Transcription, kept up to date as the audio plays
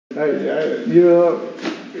You know,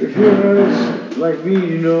 if you're an artist like me,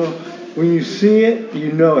 you know, when you see it,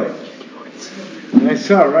 you know it. And I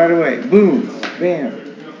saw it right away. Boom,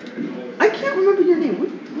 bam. I can't remember your name.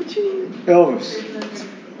 What's your name? Elvis.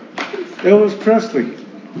 Elvis Presley.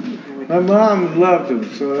 My mom loved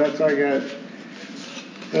him, so that's how I got.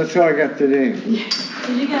 That's how I got the name.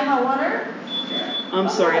 Did you get hot water? I'm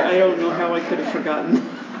sorry, I don't know how I could have forgotten.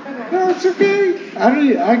 Okay. No, it's okay.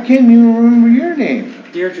 I can't even remember your name.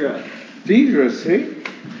 Deirdre. Deirdre, see?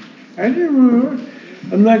 I didn't remember.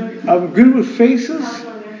 I'm good with faces,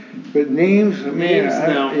 but names, man,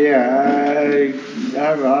 no. I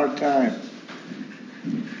have a hard time.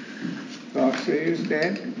 I'll say you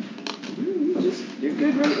stand. You're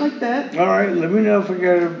good right like that. All right, let me know if I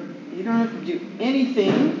got to. You don't have to do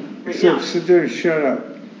anything right So now. sit there and shut up.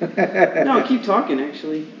 No, keep talking,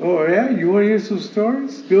 actually. Oh, yeah? You want to hear some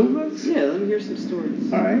stories? Good ones? Yeah, let me hear some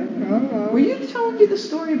stories. All right. Were you telling me the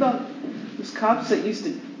story about those cops that used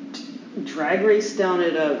to drag race down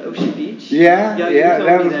at Ocean Beach? Yeah,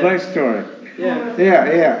 that was that. my story. Yeah.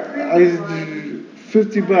 I used to do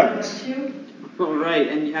 $50. Oh, right,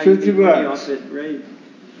 and how you make money off it, right.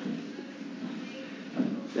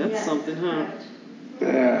 That's something, huh?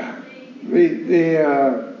 Yeah.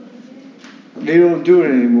 They don't do it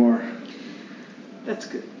anymore. That's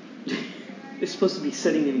good. They're supposed to be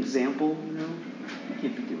setting an example, you know?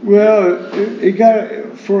 Can't be doing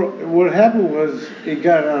what happened was it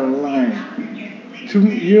got out of line.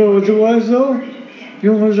 You know what it was though?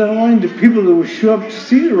 You know what was out of line? The people that would show up to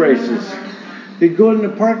see the races. They go in the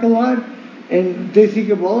parking lot and they think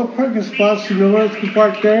of all the parking spots so no one else can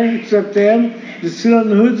park there except them. They sit on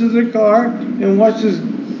the hoods of their car and watch us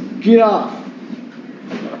get off.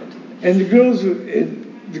 And the girls,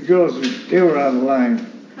 they were out of line.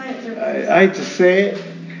 I hate to say it.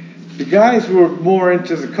 The guys were more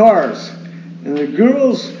into the cars, and the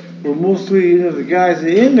girls were mostly into the guys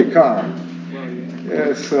in the car.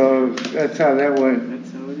 So that's how that went.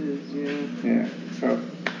 That's how it is, yeah. Yeah. So,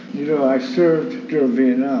 you know, I served during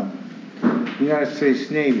Vietnam, United States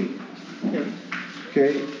Navy.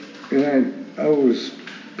 Okay, and I was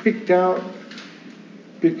picked out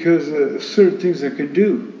because of certain things I could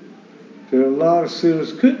do that a lot of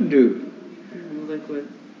sailors couldn't do. Like what?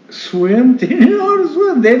 Swim? They didn't know how to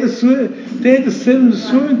swim. They had to swim. They had to send them to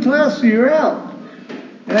swimming class so you're out.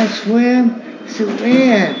 And I swam. I said,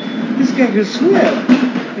 man, this guy can swim.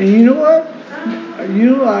 And you know what?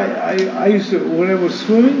 I used to, when I was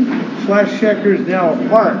swimming, Flash Shaker is now a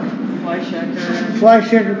park. Flash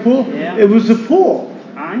Shaker pool? Yeah. It was a pool.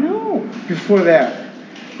 I know. Before that.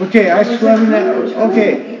 Okay, I swam in that.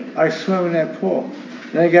 Okay, I swam in that pool.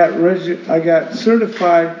 And I got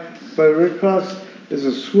certified by the Red Cross as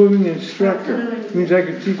a swimming instructor. It means I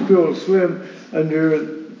could teach people to swim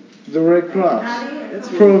under the Red Cross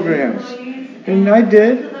programs. And I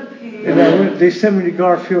did. And they sent me to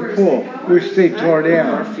Garfield Pool, which they tore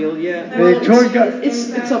down. Garfield, yeah. They tore it down.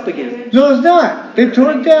 It's up again. No, it's not. They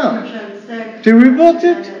tore it down. They rebuilt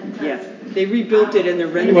it? Yeah. They rebuilt it and they're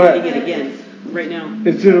renovating it again right now.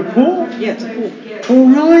 Is it a pool? Yeah, it's a pool. Oh,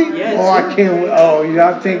 really? Yeah, oh, I can't. Oh,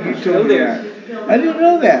 I think you told me that. I didn't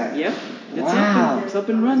know that. Yep. Wow. It's up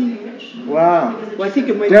and running. Wow. Well, I think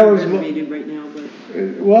it might be renovated right now, but.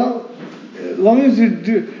 Well, as long as it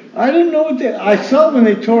do. I didn't know what I saw when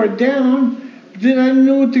they tore it down, but then I didn't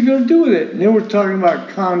know what they're going to do with it. And they were talking about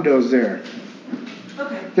condos there.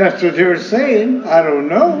 Okay. That's what they were saying. I don't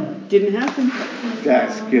know. Didn't happen.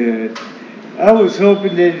 That's good. I was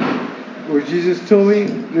hoping that what you just told me,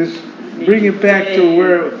 just bring it back to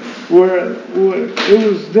where it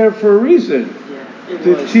was there for a reason. Yeah,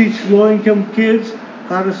 to teach low-income kids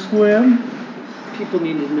how to swim. People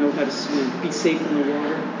need to know how to swim, be safe in the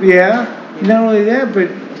water. Yeah, not only that,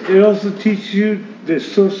 but it also teaches you to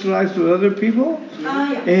socialize with other people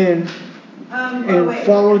and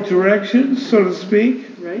follow directions, so to speak.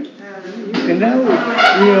 Right. And now,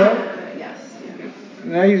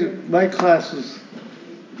 my class was,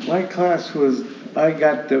 I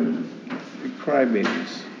got the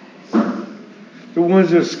crybabies. The ones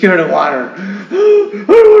that are scared of water. I don't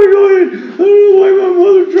want to go in. I don't know why my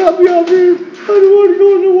mother dropped me off here. I don't want to go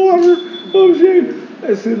in the water. Oh, shit.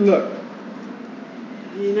 I said, look.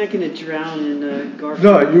 You're not going to drown in Garfield.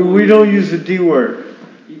 No, we don't use the D word.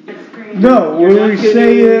 No, what we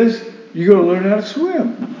say is, you're going to learn how to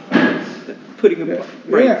swim. Putting a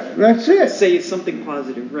right. Yeah, that's it. Say something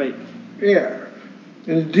positive, right. Yeah.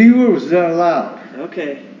 And the D word was not allowed.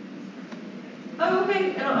 Okay. Oh,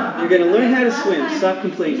 okay. You're going to learn how to swim. Stop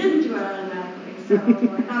complaining. I didn't do it automatically, so I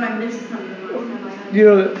thought I missed something last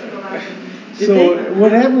time I had so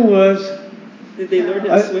what happened was... Did they learn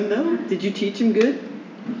how to swim, though? Did you teach them good?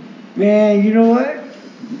 Man, you know what?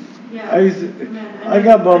 Yeah. I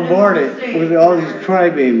got bombarded with all these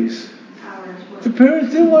crybabies. The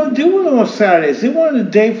parents didn't want to do it on Saturdays. They wanted a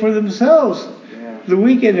day for themselves. The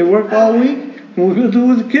weekend, they work all week. And we're going to do it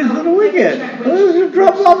with the kids on the weekend. Let's just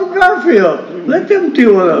drop them off in Garfield. Let them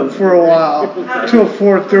deal with them for a while till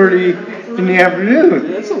 4:30 in the afternoon.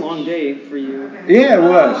 That's a long day for you. Yeah, it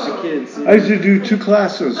was. The kids. I used to do 2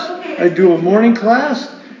 classes. I'd do a morning class,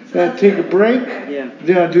 then I'd take a break,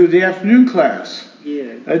 then I'd do the afternoon class.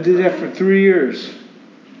 Yeah. I did that for 3 years.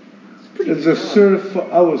 As a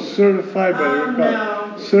I was certified by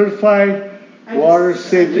the certified water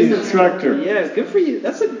safety instructor. Yeah, good for you.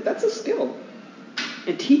 That's a skill.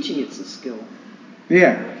 And teaching it's a skill.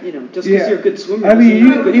 Yeah. You know, just because you're a good swimmer. I mean,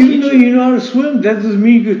 even though you know how to swim, that doesn't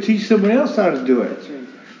mean you could teach someone else how to do it. That's right.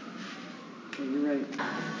 Yeah, you're right.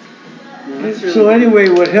 No, that's really So anyway,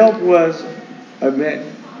 what helped was I met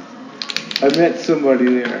somebody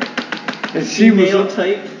there, and she female was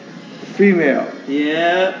type. Female.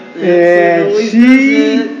 Yeah. And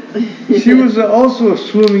she was also a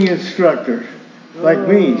swimming instructor, like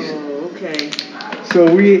me. Oh, okay. So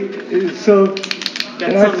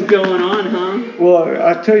got something going on, huh? Well,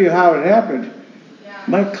 I'll tell you how it happened.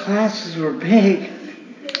 My classes were big.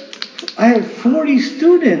 I had 40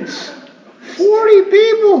 students. 40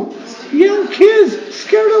 people. Young kids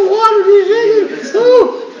scared of water. They're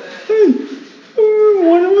saying,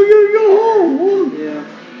 when am I going to go home? Yeah.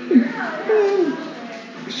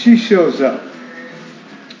 She shows up.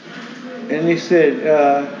 And they said,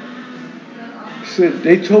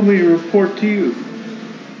 they told me to report to you.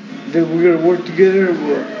 That we're going to work together.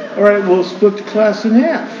 All right, we'll split the class in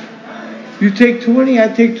half. You take 20, I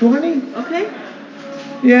take 20. Okay.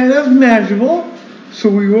 Yeah, that's manageable. So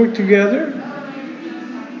we worked together,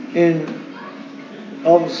 and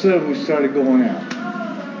all of a sudden we started going out.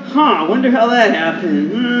 Huh, I wonder how that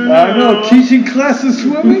happened. I know, teaching classes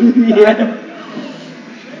swimming? Yeah.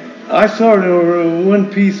 I saw her in a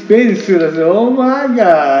one-piece bathing suit. I said, oh my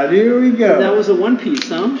God, here we go. That was a one-piece,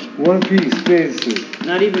 huh? One-piece bathing suit.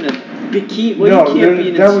 Not even a bikini? Well, No, you can't be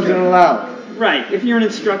an that instructor. wasn't allowed. Right, if you're an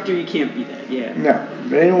instructor, you can't be that, yeah. No,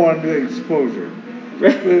 they don't want to do exposure.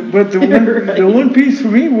 Right. But the one piece for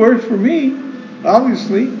me worked for me,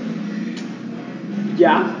 obviously.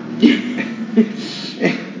 Yeah.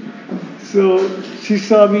 So she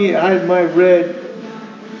saw me. I had my red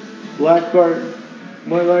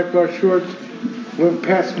my lifeguard shorts went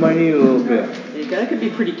past my knee a little bit. Yeah, that could be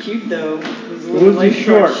pretty cute though. Those It little wasn't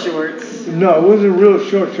lifeguard short. shorts. No, it wasn't real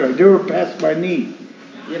short. They were past my knee.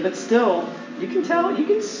 Yeah, but still, you can tell. You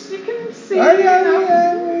can see.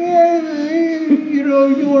 You know,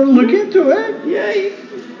 you want to look into it. Yeah.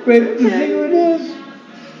 But the thing it is,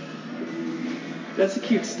 that's a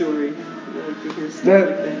cute story. I like to hear stuff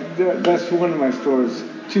like that. that's one of my stories.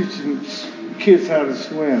 Teaching kids how to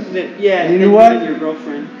swim. Yeah. And you know what? Your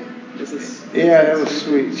girlfriend. Yeah, that was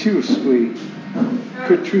sweet. She was sweet.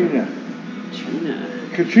 Katrina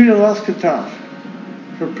Loskotov.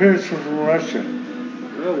 Her parents were from Russia.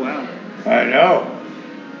 Oh, wow. I know.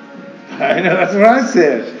 That's what I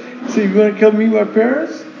said. So you want to come meet my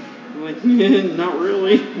parents? I'm like, not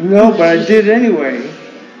really. No, but I did anyway.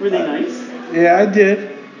 Were they nice? Yeah, I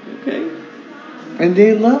did. Okay. And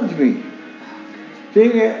they loved me. They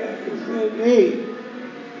said, hey,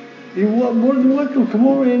 you're more than welcome. Come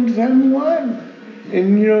over anytime you want.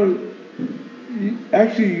 And, you know,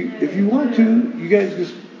 actually, if you want to, you guys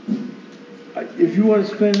just, if you want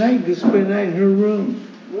to spend the night, just spend the night in her room.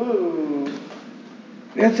 Whoa.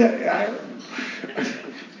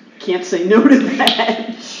 Can't say no to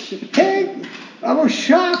that. Hey, I was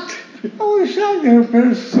shocked. That her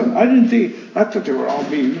parents. I thought they were all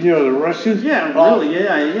being, you know, the Russians. Yeah, really,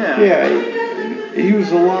 yeah. Yeah, he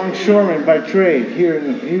was a longshoreman by trade. He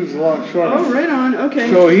was a longshoreman. Oh, right on. Okay.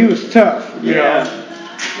 So he was tough, you know.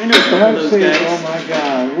 I know a couple of those guys. Oh my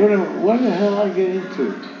God, what the hell did I get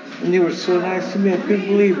into? And they were so nice to me, I couldn't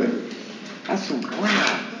believe it. I said,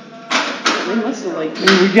 wow. They must have liked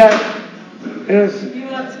And we got. You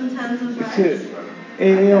got some tons of fries.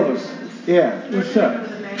 Hey Elvis, yeah, what's up?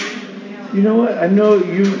 You know what? I know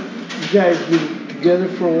you guys been together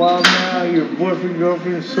for a while now. Your boyfriend,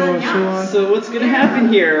 girlfriend, so and so on. So what's gonna happen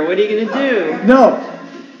here? What are you gonna do? No.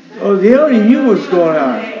 Oh, they already knew what's going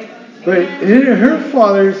on. But her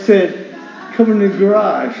father said, "Come in the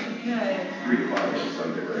garage.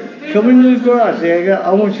 Come into the garage. Hey,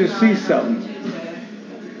 I want you to see something."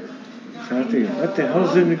 So I think, what the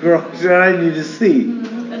hell's in the garage that I need to see?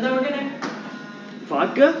 And then we're gonna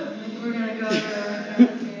vodka. We're gonna go to.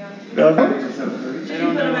 I don't know.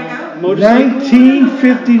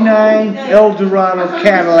 1959 Eldorado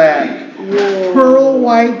Cadillac. pearl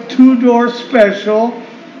white 2-door special,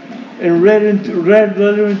 and red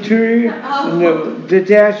leather interior, and the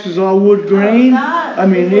dash was all wood grain. I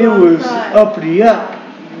mean, it was uppity up.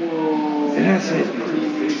 And I said,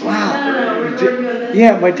 wow.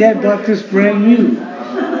 Yeah, my dad bought this brand new.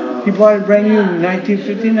 He bought it brand new in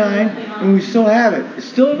 1959, and we still have it. It's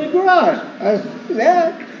still in the garage. I said,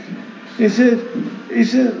 yeah. He said,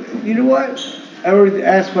 you know what? I already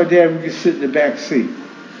asked my dad if we could sit in the back seat.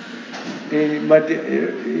 And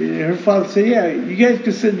her father said, yeah, you guys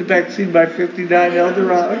can sit in the back seat of my 59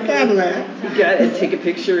 Eldorado Cadillac. You got to take a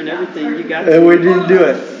picture and everything. You got to. And we didn't do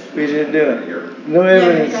it. We didn't do it. No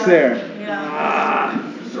evidence there.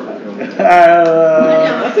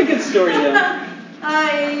 That's a good story, though.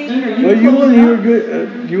 Well, you want to hear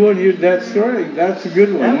you want to hear that story? That's a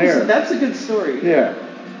good one there. That's a good story. Yeah.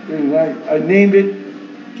 And I named it,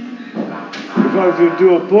 if I was going to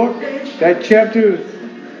do a book, that chapter,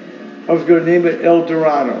 I was going to name it El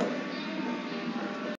Dorado.